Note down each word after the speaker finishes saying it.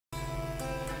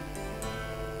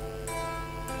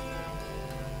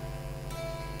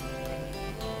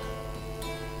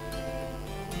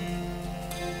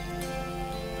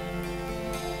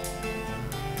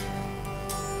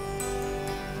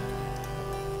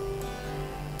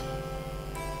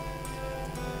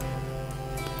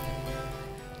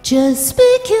Just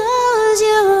because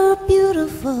you're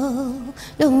beautiful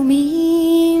don't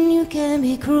mean you can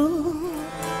be cruel.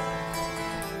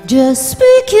 Just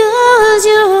because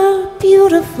you're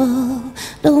beautiful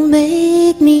don't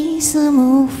make me some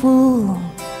old fool.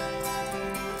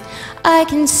 I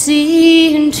can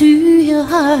see into your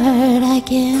heart, I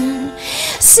can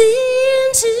see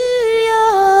into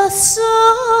your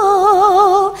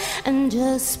soul. And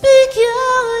just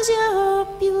because you're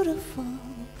beautiful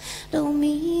don't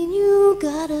mean you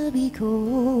gotta be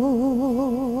cold.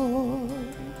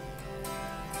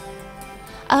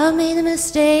 I made a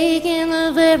mistake in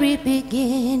the very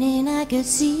beginning. I could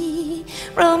see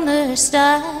from the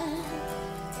start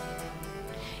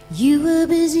you were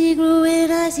busy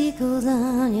growing icicles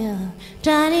on your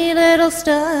tiny little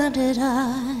stunted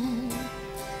heart.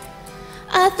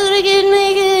 I thought I could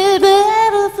make it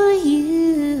better for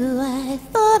you. I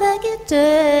thought I could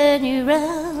turn you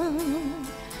around.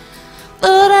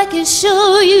 Thought I could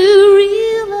show you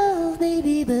real love,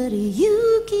 baby, but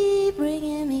you keep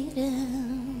bringing me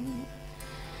down.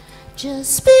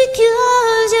 Just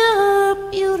because you're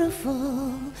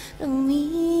beautiful don't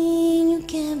mean you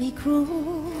can be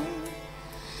cruel.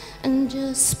 And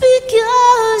just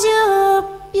because you're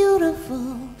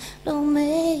beautiful don't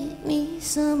make me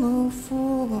some old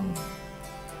fool.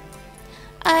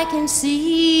 I can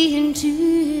see into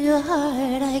your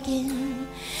heart, I can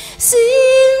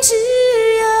see into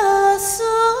your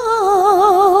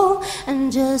soul.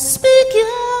 And just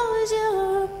because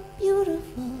you're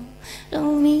beautiful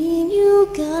don't mean you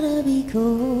gotta be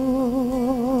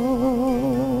cold.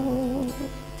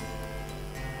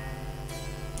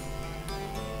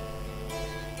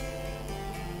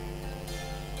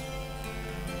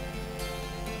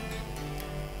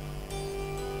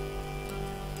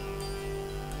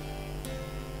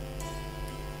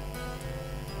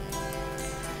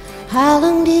 How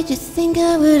long did you think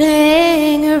I would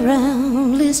hang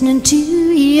around listening to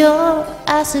your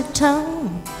acid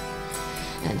tongue?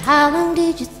 And how long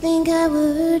did you think I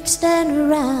would stand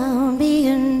around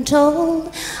being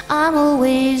told I'm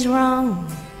always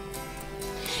wrong?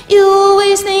 You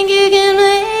always think you can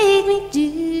make me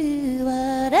do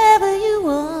whatever you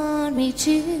want me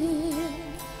to.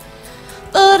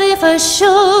 But if I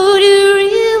showed you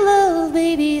real love,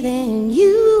 baby, then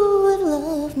you would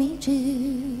love me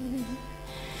too.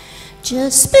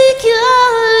 Just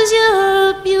because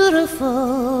you're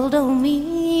beautiful don't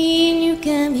mean you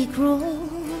can be cruel.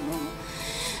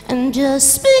 And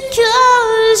just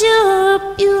because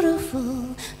you're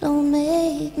beautiful don't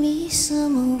make me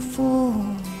some old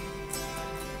fool.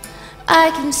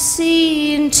 I can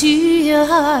see into your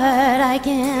heart, I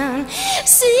can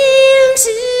see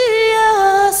into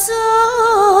your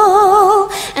soul.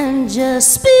 And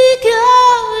just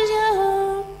because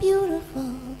you're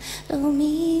beautiful don't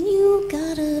mean you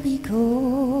gotta be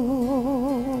cold.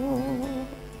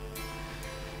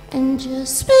 And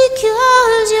just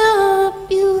because you're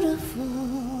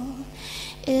beautiful,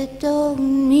 it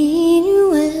don't mean you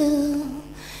will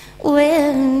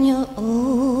when you're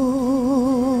old.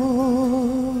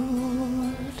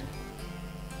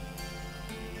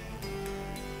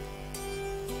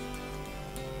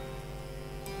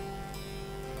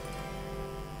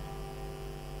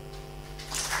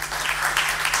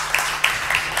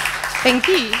 Thank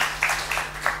you.